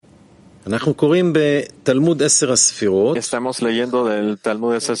Estamos leyendo del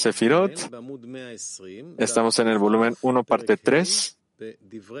Talmud Eser Sefirot. Estamos en el volumen 1, parte 3,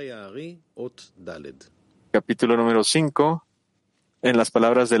 capítulo número 5, en las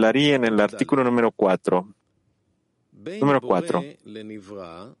palabras del Ari, en el artículo número 4. Número 4.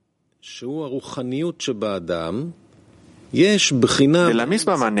 De la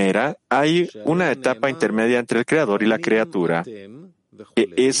misma manera, hay una etapa intermedia entre el Creador y la criatura,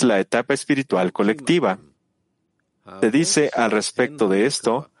 que es la etapa espiritual colectiva. Se dice al respecto de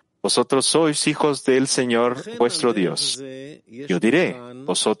esto: vosotros sois hijos del Señor vuestro Dios. Yo diré: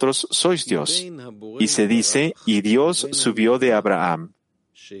 vosotros sois Dios. Y se dice: y Dios subió de Abraham.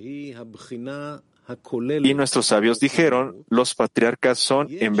 Y nuestros sabios dijeron: los patriarcas son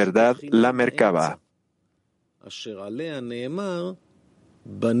en verdad la Merkabah.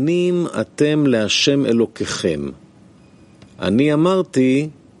 בנים אתם להשם אלוקיכם. אני אמרתי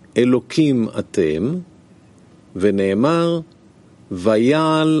אלוקים אתם, ונאמר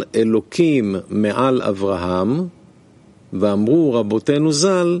ויעל אלוקים מעל אברהם, ואמרו רבותינו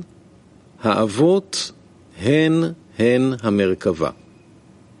ז"ל, האבות הן המרכבה.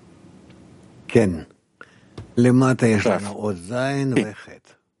 כן. למטה יש לנו עוד זין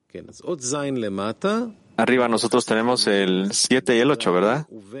וחטא. כן, אז עוד זין למטה. Arriba nosotros tenemos el 7 y el 8, ¿verdad?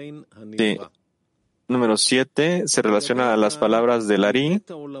 Sí. Número 7 se relaciona a las palabras del Ari.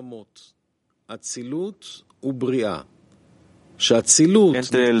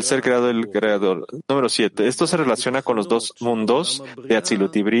 Entre el ser creado y el creador. Número 7. Esto se relaciona con los dos mundos de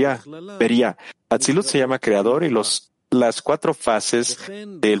Atzilut y Beria. Atzilut se llama creador y las cuatro fases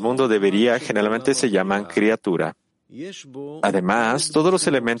del mundo de Beria generalmente se llaman criatura. Además, todos los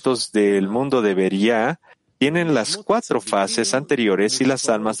elementos del mundo de Beria tienen las cuatro fases anteriores y las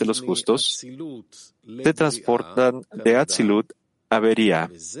almas de los justos se transportan de Atzilut a Beria.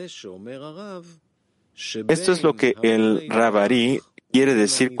 Esto es lo que el Rabari quiere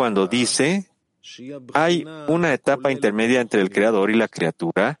decir cuando dice: hay una etapa intermedia entre el Creador y la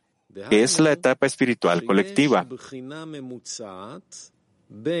criatura, que es la etapa espiritual colectiva.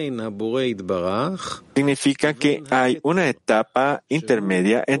 Significa que hay una etapa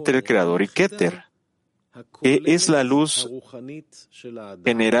intermedia entre el Creador y Keter, que es la luz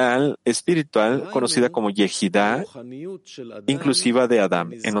general espiritual conocida como Yehidá, inclusiva de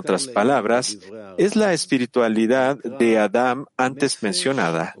Adam. En otras palabras, es la espiritualidad de Adam antes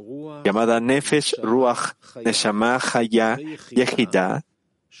mencionada, llamada Nefesh, Ruach, Neshama, Hayá, Yehidá,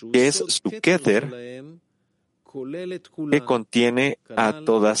 que es su Keter, que contiene a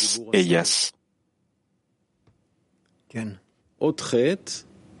todas ellas.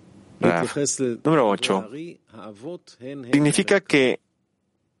 Número 8. Significa que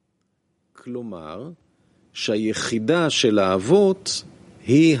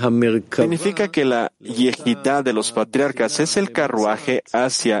la yejidá de los patriarcas es el carruaje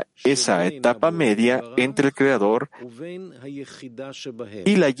hacia esa etapa media entre el Creador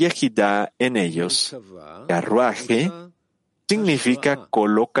y la yejidá en ellos. Carruaje significa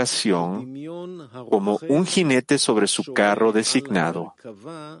colocación, como un jinete sobre su carro designado,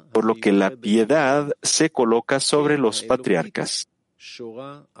 por lo que la piedad se coloca sobre los patriarcas.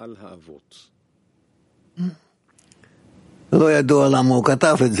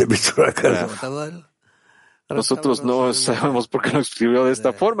 Nosotros no sabemos por qué lo escribió de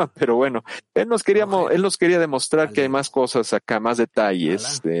esta forma, pero bueno, él nos quería demostrar que hay más cosas acá, más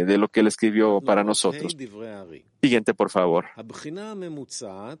detalles de lo que él escribió para nosotros. Siguiente, por favor.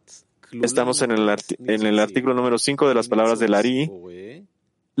 Estamos en el artículo número 5 de las palabras del Ari.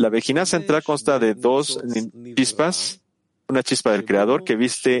 La Bejiná central consta de dos chispas, una chispa del Creador que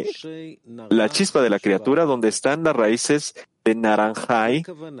viste la chispa de la criatura, donde están las raíces de Naranjai,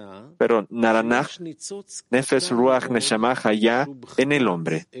 pero Naranaj, Nefesh, Ruach, Neshama, Hayá en el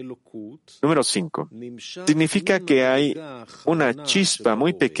hombre. Número 5. Significa que hay una chispa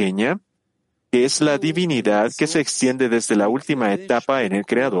muy pequeña, que es la divinidad que se extiende desde la última etapa en el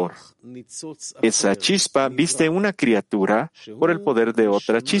Creador. Esa chispa viste una criatura por el poder de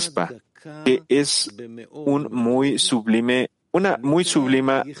otra chispa, que es una muy sublime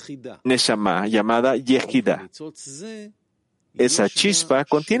Neshama llamada Yehidá. Esa chispa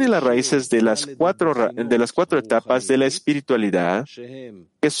contiene las raíces de las cuatro etapas de la espiritualidad,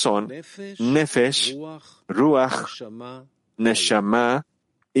 que son Nefesh, Ruach, Neshama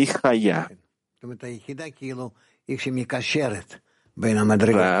y Hayá.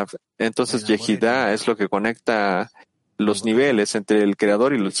 Entonces, Yehidá es lo que conecta los niveles entre el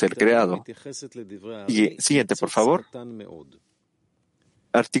creador y el ser creado. Y siguiente, por favor.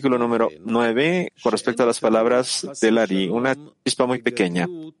 artículo número 9, con respecto a las palabras del Ari, una chispa muy pequeña.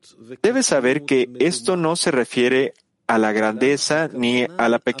 Debes saber que esto no se refiere a la grandeza ni a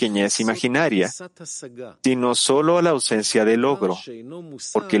la pequeñez imaginaria, sino solo a la ausencia de logro,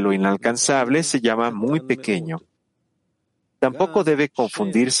 porque lo inalcanzable se llama muy pequeño. Tampoco debe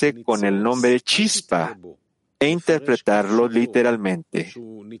confundirse con el nombre chispa e interpretarlo literalmente,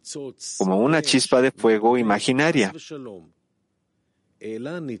 como una chispa de fuego imaginaria.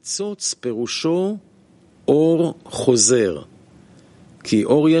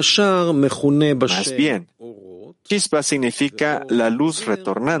 Más bien, chispa significa la luz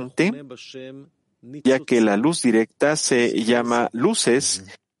retornante, ya que la luz directa se llama luces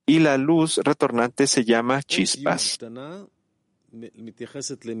y la luz retornante se llama chispas.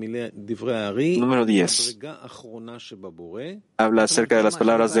 Número 10. Habla acerca de las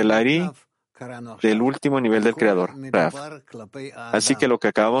palabras del Ari, del último nivel del Creador, Raf. Así que lo que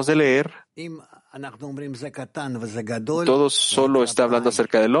acabamos de leer, todo solo está hablando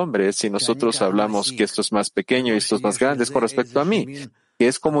acerca del hombre. Si nosotros hablamos que esto es más pequeño y esto es más grande, es con respecto a mí, que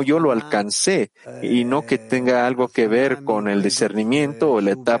es como yo lo alcancé, y no que tenga algo que ver con el discernimiento o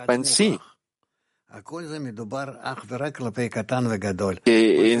la etapa en sí.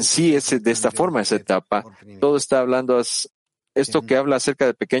 Que en sí es de esta forma esa etapa. Todo está hablando, esto que habla acerca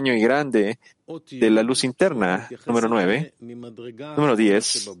de pequeño y grande, de la luz interna. Número 9. Número 10.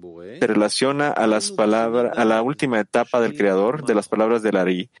 Se relaciona a las palabras, a la última etapa del Creador, de las palabras del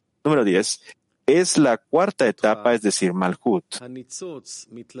Ari. Número 10. Es la cuarta etapa, es decir, Malhut.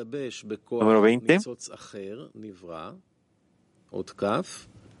 Número 20.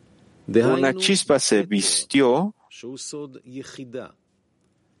 Una chispa se vistió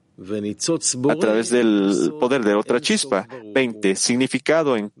a través del poder de otra chispa. 20.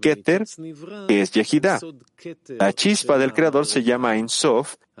 Significado en Keter, que es Yehidá. La chispa del Creador se llama Ein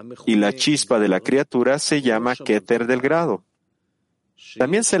Sof y la chispa de la criatura se llama Keter del grado.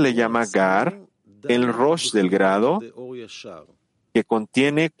 También se le llama Gar, el Rosh del grado, que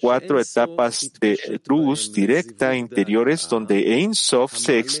contiene 4 etapas de luz directa interiores donde Ein Sof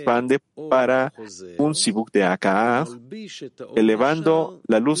se expande para un sibuk de Akaaf, elevando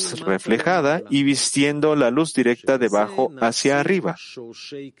la luz reflejada y vistiendo la luz directa de abajo hacia arriba.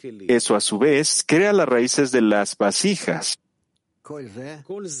 Eso a su vez crea las raíces de las vasijas.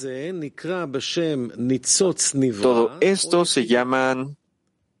 Todo esto se llaman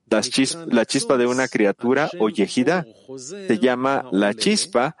la chispa de una criatura o Yehidá. Se llama la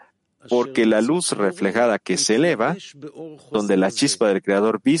chispa porque la luz reflejada que se eleva, donde la chispa del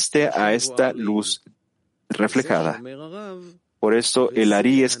Creador viste a esta luz reflejada. Por eso el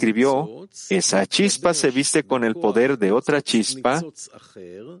Ari escribió, esa chispa se viste con el poder de otra chispa,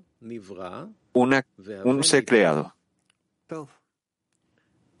 un ser creado.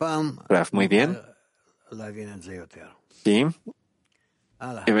 Raf, muy bien. Sí.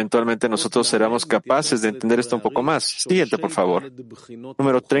 Eventualmente nosotros seremos capaces de entender esto un poco más. Siguiente, por favor.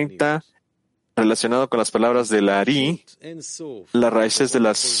 Número 30, relacionado con las palabras del Ari, las raíces de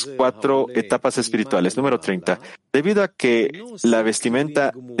las 4 etapas espirituales. Número 30. Debido a que la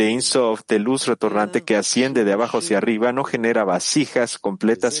vestimenta de Ein Sof, de luz retornante que asciende de abajo hacia arriba, no genera vasijas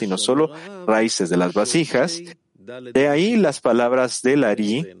completas, sino solo raíces de las vasijas, de ahí las palabras del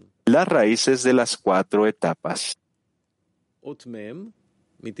Ari, las raíces de las 4 etapas.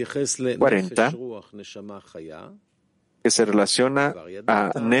 40, que se relaciona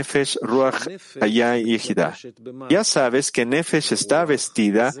a Nefesh, Ruach, Hayá y Yehidá. Ya sabes que Nefesh está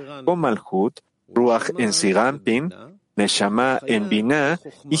vestida con Malhut, Ruach en Sigampim, Neshama en Binah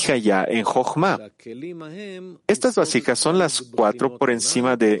y Hayá en Jochma. Estas vasijas son las 4 por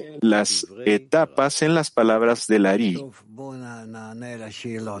encima de las etapas en las palabras del Ari.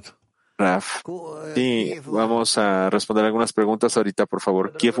 Raf. Sí, vamos a responder algunas preguntas ahorita, por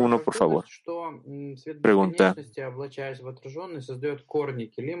favor. Kiev 1, por favor. Pregunta.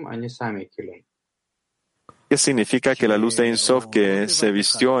 ¿Qué significa que la luz de Ein Sof que se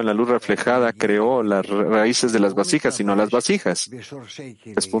vistió en la luz reflejada creó las raíces de las vasijas y no las vasijas?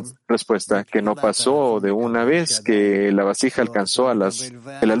 Respuesta, que no pasó de una vez que la vasija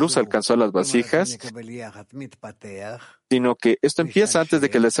que la luz alcanzó a las vasijas, sino que esto empieza antes de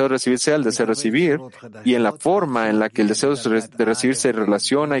que el deseo de recibir sea el deseo de recibir, y en la forma en la que el deseo de recibir se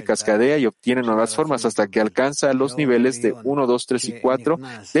relaciona y cascadea y obtiene nuevas formas hasta que alcanza los niveles de 1, 2, 3 y 4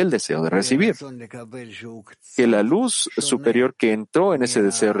 del deseo de recibir. Que la luz superior que entró en ese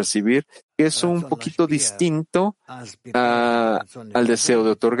deseo de recibir es un poquito distinto al deseo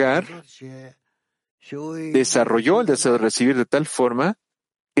de otorgar, desarrolló el deseo de recibir de tal forma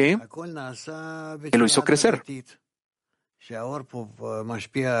que lo hizo crecer.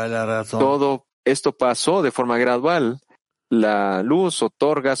 Todo esto pasó de forma gradual. La luz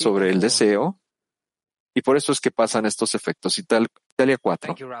otorga sobre el deseo y por eso es que pasan estos efectos. Italia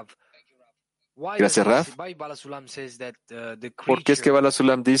 4. Gracias, Raf. ¿Por qué es que Baal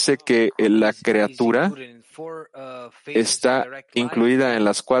HaSulam dice que la criatura está incluida en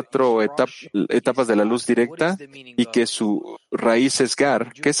las 4 etapas de la luz directa y que su raíz es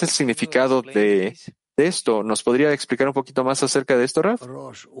Gar? ¿Qué es el significado de esto? ¿Nos podría explicar un poquito más acerca de esto, Raf?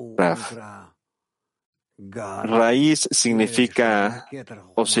 Raf. Raíz significa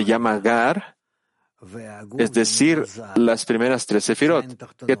o se llama Gar, es decir, las primeras 3 Sefirot,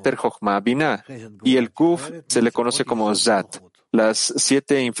 Keter, Jochma, Binah, y el Kuf se le conoce como Zat. Las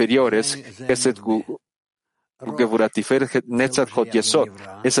 7 inferiores, Chesed, Gevurat, Tiferet, Netzat, Hod, Yesod.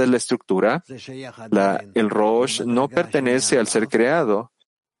 Esa es la estructura. El Rosh no pertenece al ser creado.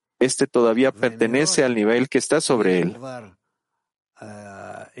 Este todavía pertenece al nivel que está sobre él.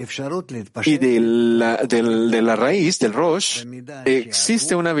 Y de la raíz, del Rosh,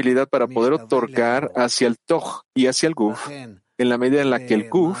 existe una habilidad para poder otorgar hacia el Toj y hacia el Guf, en la medida en la que el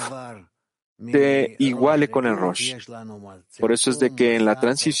Guf se iguale con el Rosh. Por eso es de que en la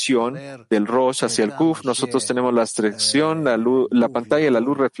transición del Rosh hacia el Guf, nosotros tenemos la abstracción, la pantalla, la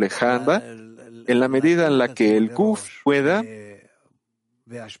luz reflejada, en la medida en la que el Guf pueda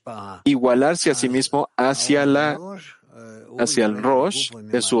igualarse a sí mismo hacia el Rosh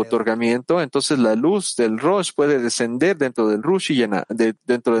de su otorgamiento, entonces la luz del Rosh puede descender dentro del Rosh y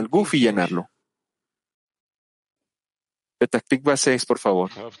dentro del Guf y llenarlo. Petah Tikva 6, por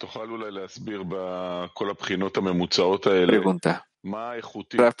favor. Pregunta.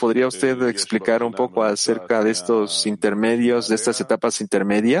 Raf, ¿podría usted explicar un poco acerca de estos intermedios, de estas etapas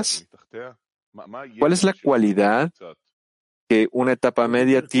intermedias? ¿Cuál es la cualidad que una etapa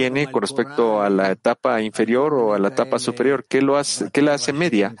media tiene con respecto a la etapa inferior o a la etapa superior? ¿Qué la hace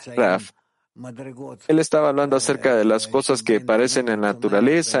media, Raf? Él estaba hablando acerca de las cosas que aparecen en la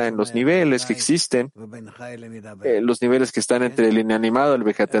naturaleza, en los niveles que existen, los niveles que están entre el inanimado, el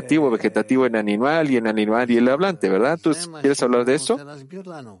vegetativo en animal y el hablante, ¿verdad? ¿Tú quieres hablar de eso?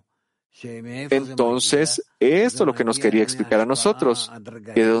 Entonces, esto es lo que nos quería explicar a nosotros.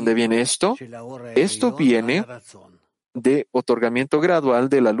 ¿Que de dónde viene esto? Esto viene de otorgamiento gradual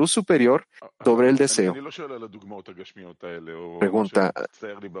de la luz superior sobre el deseo. Pregunta.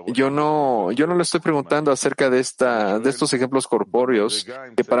 Yo no le estoy preguntando acerca de estos ejemplos corpóreos,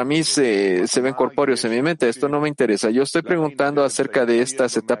 que para mí se ven corpóreos en mi mente. Esto no me interesa. Yo estoy preguntando acerca de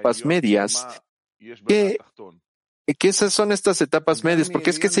estas etapas medias. ¿Qué esas son estas etapas medias? ¿Por qué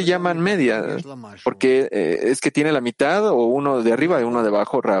es que se llaman medias? Porque es que tiene la mitad o uno de arriba y uno de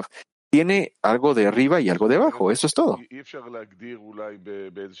abajo, Rav. Tiene algo de arriba y algo de abajo, eso es todo.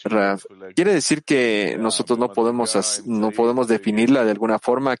 Rav, quiere decir que nosotros no podemos definirla de alguna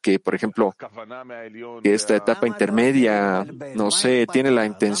forma, que, por ejemplo, que esta etapa intermedia, no sé, tiene la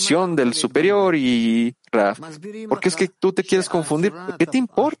intención del superior y Rav, porque es que tú te quieres confundir. ¿Qué te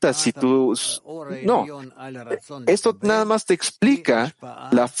importa si tú... No, esto nada más te explica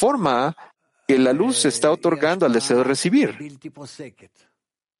la forma que la luz se está otorgando al deseo de recibir,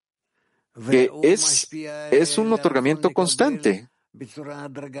 que es un otorgamiento constante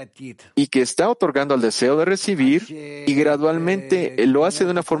y que está otorgando al deseo de recibir y gradualmente lo hace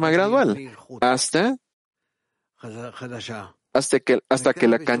de una forma gradual hasta que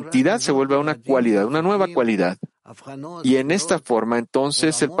la cantidad se vuelva una cualidad, una nueva cualidad. Y en esta forma,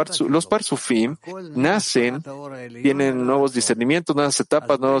 entonces, los Parsufim nacen, tienen nuevos discernimientos, nuevas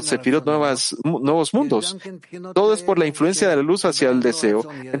etapas, nuevos Sefirot, nuevos mundos. Todo es por la influencia de la luz hacia el deseo.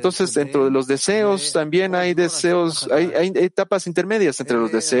 Entonces, dentro de los deseos también hay deseos, hay etapas intermedias entre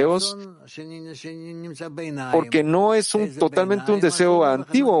los deseos, porque no es totalmente un deseo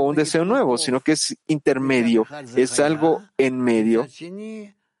antiguo o un deseo nuevo, sino que es intermedio, es algo en medio.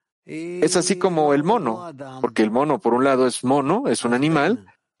 Es así como el mono, porque el mono, por un lado, es un animal,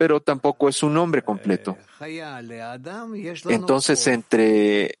 pero tampoco es un hombre completo. Entonces,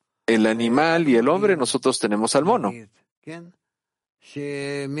 entre el animal y el hombre, nosotros tenemos al mono.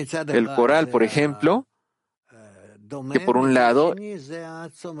 El coral, por ejemplo, que por un lado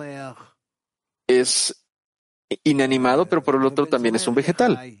es inanimado, pero por el otro también es un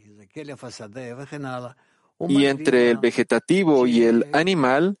vegetal. Y entre el vegetativo y el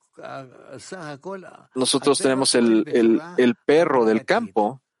animal, nosotros tenemos el perro del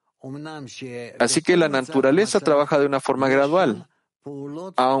campo. Así que la naturaleza trabaja de una forma gradual,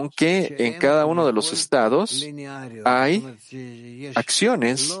 aunque en cada uno de los estados hay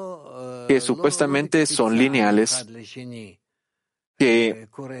acciones que supuestamente son lineales, que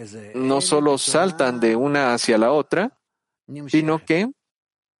no solo saltan de una hacia la otra,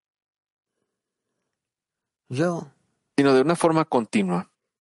 sino de una forma continua.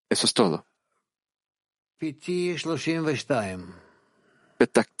 Eso es todo.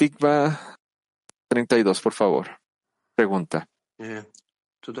 Petah Tikva 32, por favor. Pregunta.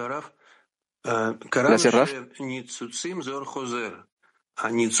 Gracias, Raf.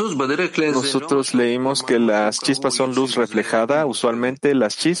 Nosotros leímos que las chispas son luz reflejada. Usualmente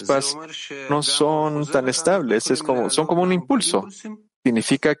las chispas no son tan estables, son como un impulso.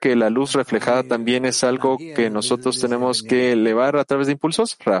 ¿Significa que la luz reflejada también es algo que nosotros tenemos que elevar a través de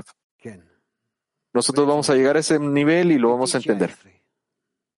impulsos, Raf? Nosotros vamos a llegar a ese nivel y lo vamos a entender.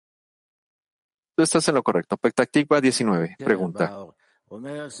 Tú estás en lo correcto. Petah Tikva 19. Pregunta.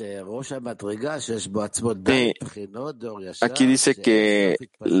 Aquí dice que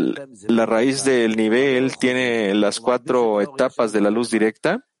la raíz del nivel tiene las 4 etapas de la luz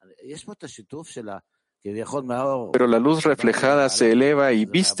directa, pero la luz reflejada se eleva y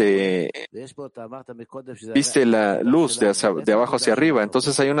viste la luz de abajo hacia arriba.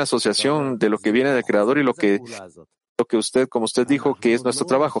 Entonces hay una asociación de lo que viene del Creador y lo que usted, como usted dijo, que es nuestro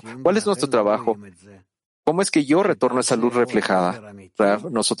trabajo. ¿Cuál es nuestro trabajo? ¿Cómo es que yo retorno esa luz reflejada?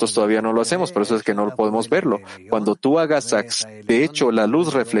 Nosotros todavía no lo hacemos, por eso es que no podemos verlo. Cuando tú hagas, de hecho, la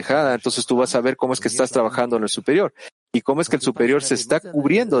luz reflejada, entonces tú vas a ver cómo es que estás trabajando en el superior y cómo es que el superior se está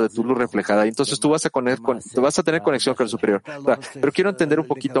cubriendo de tu luz reflejada. Y entonces tú vas a tener conexión con el superior. Pero quiero entender un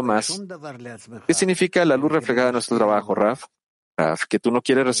poquito más. ¿Qué significa la luz reflejada en nuestro trabajo, Raf? Que tú no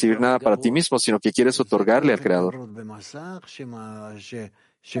quieres recibir nada para ti mismo, sino que quieres otorgarle al Creador.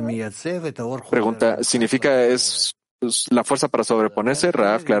 Pregunta, ¿significa es la fuerza para sobreponerse,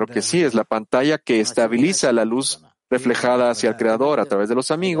 Raf? Claro que sí, es la pantalla que estabiliza la luz reflejada hacia el Creador a través de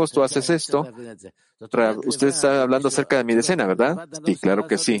los amigos. Tú haces esto. Raf, usted está hablando acerca de mi decena, ¿verdad? Sí, claro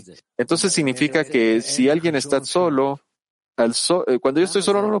que sí. Entonces significa que si alguien está solo, cuando yo estoy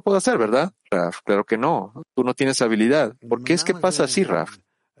solo no lo puedo hacer, ¿verdad? Raf, claro que no. Tú no tienes habilidad. ¿Por qué es que pasa así, Raf?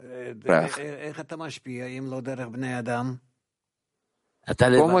 Raf.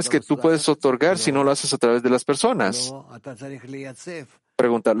 ¿Cómo es que tú puedes otorgar si no lo haces a través de las personas?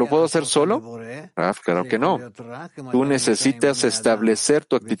 Pregunta, ¿lo puedo hacer solo? Claro que no. Tú necesitas establecer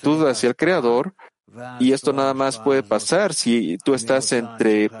tu actitud hacia el Creador y esto nada más puede pasar si tú estás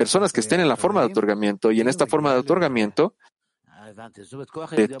entre personas que estén en la forma de otorgamiento y en esta forma de otorgamiento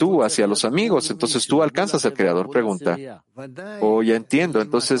de tú hacia los amigos. Entonces tú alcanzas al Creador. Pregunta. Ya entiendo.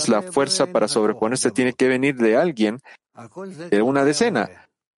 Entonces la fuerza para sobreponerse tiene que venir de alguien, de una decena.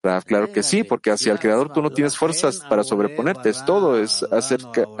 Claro que sí, porque hacia el Creador tú no tienes fuerzas para sobreponerte. Todo es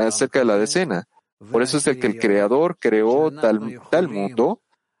acerca de la decena. Por eso es el que el Creador creó tal mundo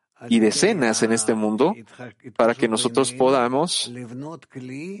y decenas en este mundo para que nosotros podamos,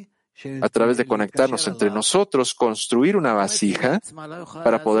 a través de conectarnos entre nosotros, construir una vasija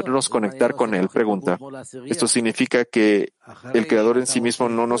para podernos conectar con Él. Pregunta, ¿esto significa que el Creador en sí mismo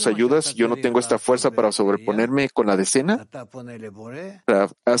no nos ayuda si yo no tengo esta fuerza para sobreponerme con la decena?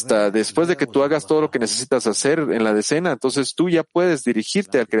 Hasta después de que tú hagas todo lo que necesitas hacer en la decena, entonces tú ya puedes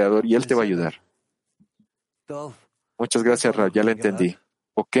dirigirte al Creador y Él te va a ayudar. Muchas gracias, Rab, ya lo entendí.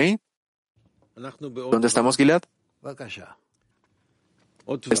 ¿Ok? ¿Dónde estamos, Gilad?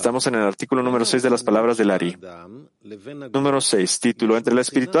 Estamos en el artículo número 6 de las palabras del Ari. Número 6, título. Entre la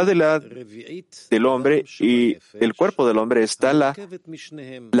espiritualidad del hombre y el cuerpo del hombre está la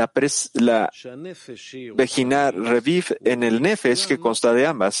Bejiná Reviv en el Nefesh, que consta de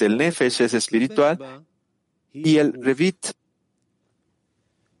ambas. El Nefesh es espiritual y el Revit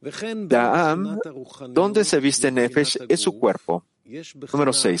Da'am, donde se viste Nefesh, es su cuerpo.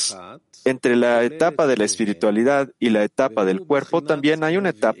 Número 6. Entre la etapa de la espiritualidad y la etapa del cuerpo también hay una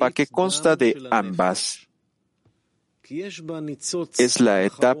etapa que consta de ambas. Es la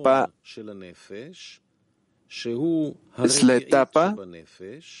etapa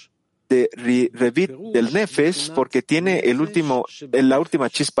de Revit del Nefesh, porque tiene la última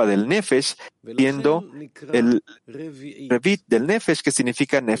chispa del Nefesh, siendo el Revit del Nefesh, que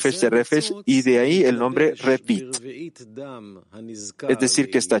significa Nefesh de Refesh, y de ahí el nombre Revit. Es decir,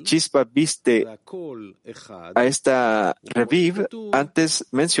 que esta chispa viste a esta Reviv antes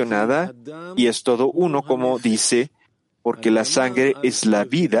mencionada, y es todo uno, como dice, porque la sangre es la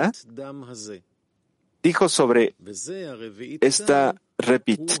vida. Dijo sobre esta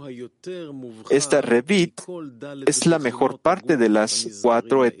Revit. Esta Revit es la mejor parte de las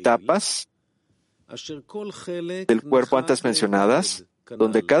 4 etapas del cuerpo antes mencionadas,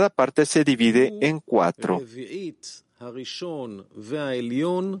 donde cada parte se divide en 4.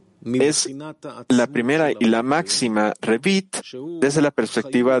 es la primera y la máxima revit desde la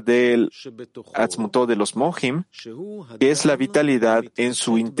perspectiva del Atzmutó de los Mohim, que es la vitalidad en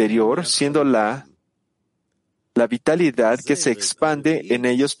su interior, siendo la vitalidad que se expande en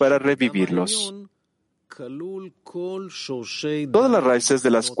ellos para revivirlos. Todas las raíces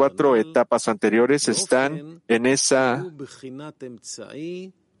de las 4 etapas anteriores están en esa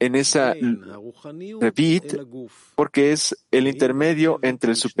revit, porque es el intermedio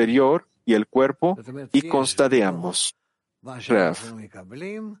entre el superior y el cuerpo y consta de ambos.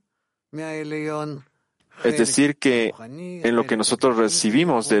 Es decir, que en lo que nosotros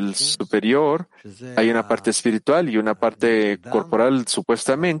recibimos del superior hay una parte espiritual y una parte corporal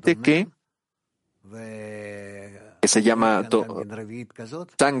supuestamente que se llama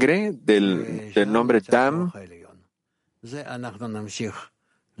sangre del nombre Dam.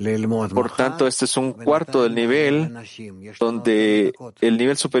 Por tanto, este es un cuarto del nivel donde el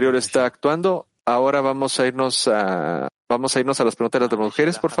nivel superior está actuando. Ahora vamos a irnos a las preguntas de las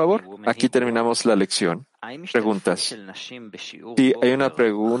mujeres, por favor. Aquí terminamos la lección. Preguntas. Sí, hay una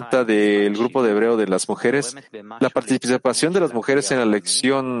pregunta del grupo de hebreo de las mujeres. ¿La participación de las mujeres en la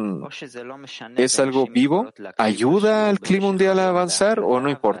lección es algo vivo? ¿Ayuda al clima mundial a avanzar o no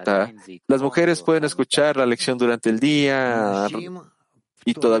importa? Las mujeres pueden escuchar la lección durante el día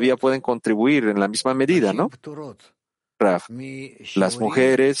y todavía pueden contribuir en la misma medida, ¿no? Raf, las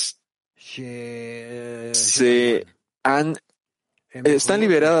mujeres están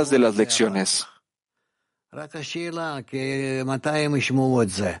liberadas de las lecciones.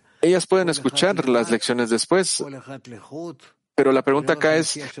 Ellas pueden escuchar las lecciones después, pero la pregunta acá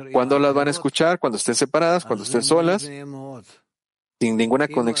es ¿cuándo las van a escuchar? ¿Cuando estén separadas? ¿Cuando estén solas? Sin ninguna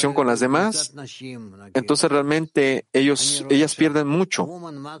conexión con las demás. Entonces realmente ellas pierden mucho.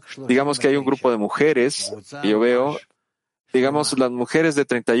 Digamos que hay un grupo de mujeres que yo veo. Digamos, las mujeres de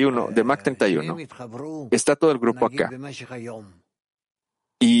 31, de MAC 31, está todo el grupo acá.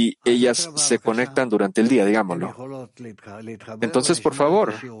 Y ellas se conectan durante el día, digámoslo. Entonces, por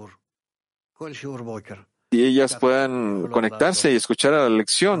favor, si ellas puedan conectarse y escuchar a la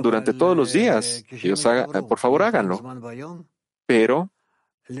lección durante todos los días, ellos por favor háganlo. Pero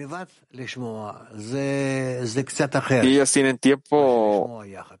si ellas tienen tiempo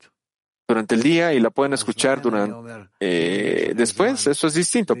durante el día y la pueden escuchar después, eso es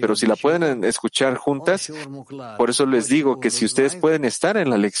distinto, pero si la pueden escuchar juntas, por eso les digo que si ustedes pueden estar en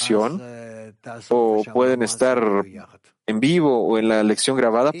la lección o pueden estar en vivo o en la lección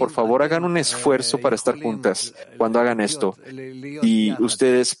grabada, por favor hagan un esfuerzo para estar juntas cuando hagan esto. Y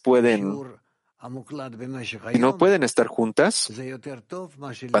ustedes pueden, si no pueden estar juntas,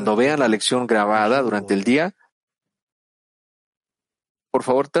 cuando vean la lección grabada durante el día, por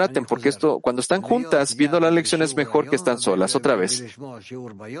favor traten, porque cuando están juntas viendo la lección es mejor que están solas. Otra vez,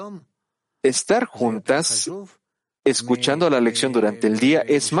 estar juntas escuchando la lección durante el día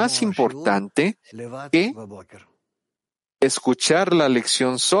es más importante que escuchar la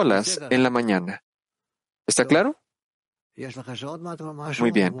lección solas en la mañana. ¿Está claro?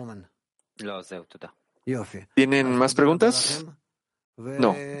 Muy bien. ¿Tienen más preguntas?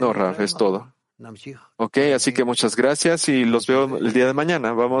 No, Raf, es todo. Ok, así que muchas gracias y los veo el día de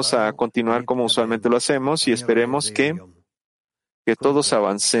mañana. Vamos a continuar como usualmente lo hacemos y esperemos que todos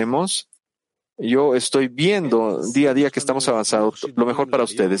avancemos. Yo estoy viendo día a día que estamos avanzando, lo mejor para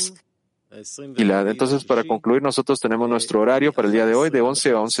ustedes. Entonces, para concluir, nosotros tenemos nuestro horario para el día de hoy, de 11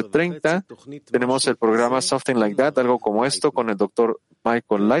 a 11:30. Tenemos el programa Something Like That, algo como esto, con el Dr.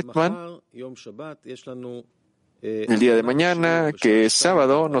 Michael Lightman. El día de mañana, que es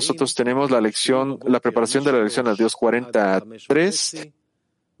sábado, nosotros tenemos la preparación de la lección a Dios 43,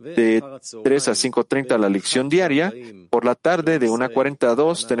 de 3 a 5:30 la lección diaria. Por la tarde, de 1:40 a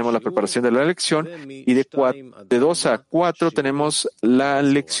 2, tenemos la preparación de la lección. Y de 2 a 4 tenemos la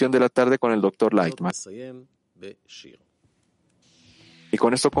lección de la tarde con el Dr. Lightman. Y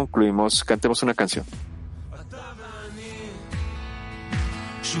con esto concluimos. Cantemos una canción.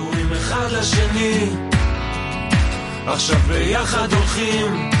 עכשיו ביחד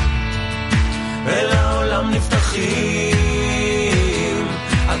הולכים אל העולם נפתחים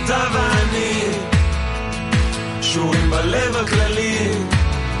אתה ואני שורים בלב הכללי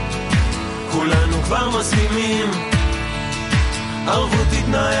כולנו כבר מסכימים ערבות היא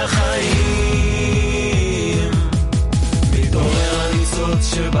תנאי החיים מתעורר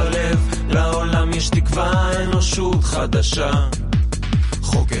הניצוץ שבלב לעולם יש תקווה אנושות חדשה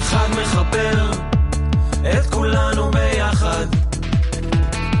חוק אחד מחבר את כולנו ביחד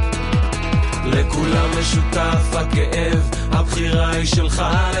לכולם משותף הכאב הבחירה היא שלך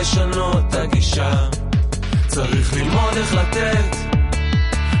לשנות הגישה צריך ללמוד איך לתת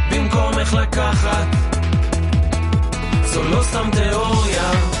צריך לקחת, זו לא סתם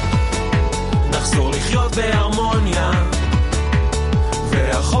תיאוריה, נחזור לחיות בהרמוניה,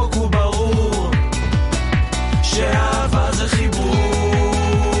 והחוק הוא ברור, שאהבה זה חיבור,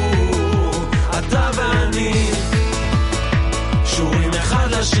 אתה ואני שורים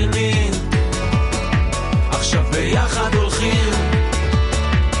אחד לשני, עכשיו ביחד הולכים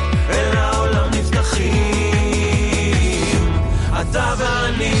אל העולם נפתחים, אתה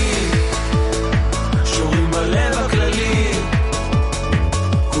ואני שורים בלב הכללי,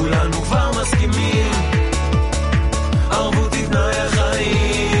 כולנו כבר מסכימים, ערבותית תנאי החיים.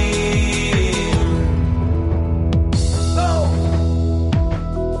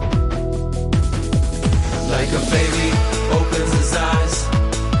 Like a baby opens his eyes,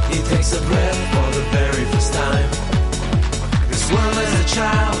 he takes a breath for the very first time. This world is a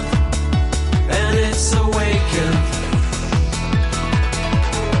child and it's awakened.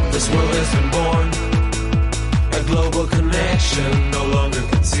 This world has been born, a global connection no longer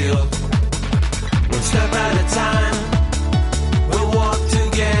concealed. One step at a time, we'll walk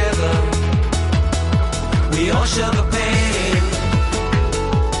together. We all share the pain,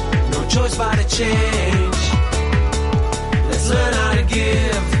 no choice but to change. Let's learn how to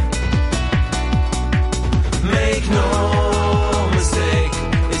give. Make no mistake,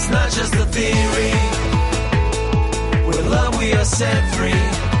 it's not just a theory. With love we are set free.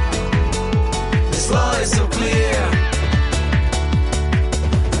 This law is so clear.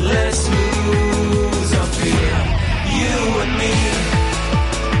 Let's lose our fear. You and me,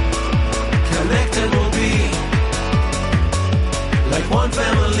 connected we'll be, like one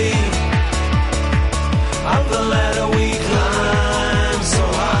family. Up the ladder we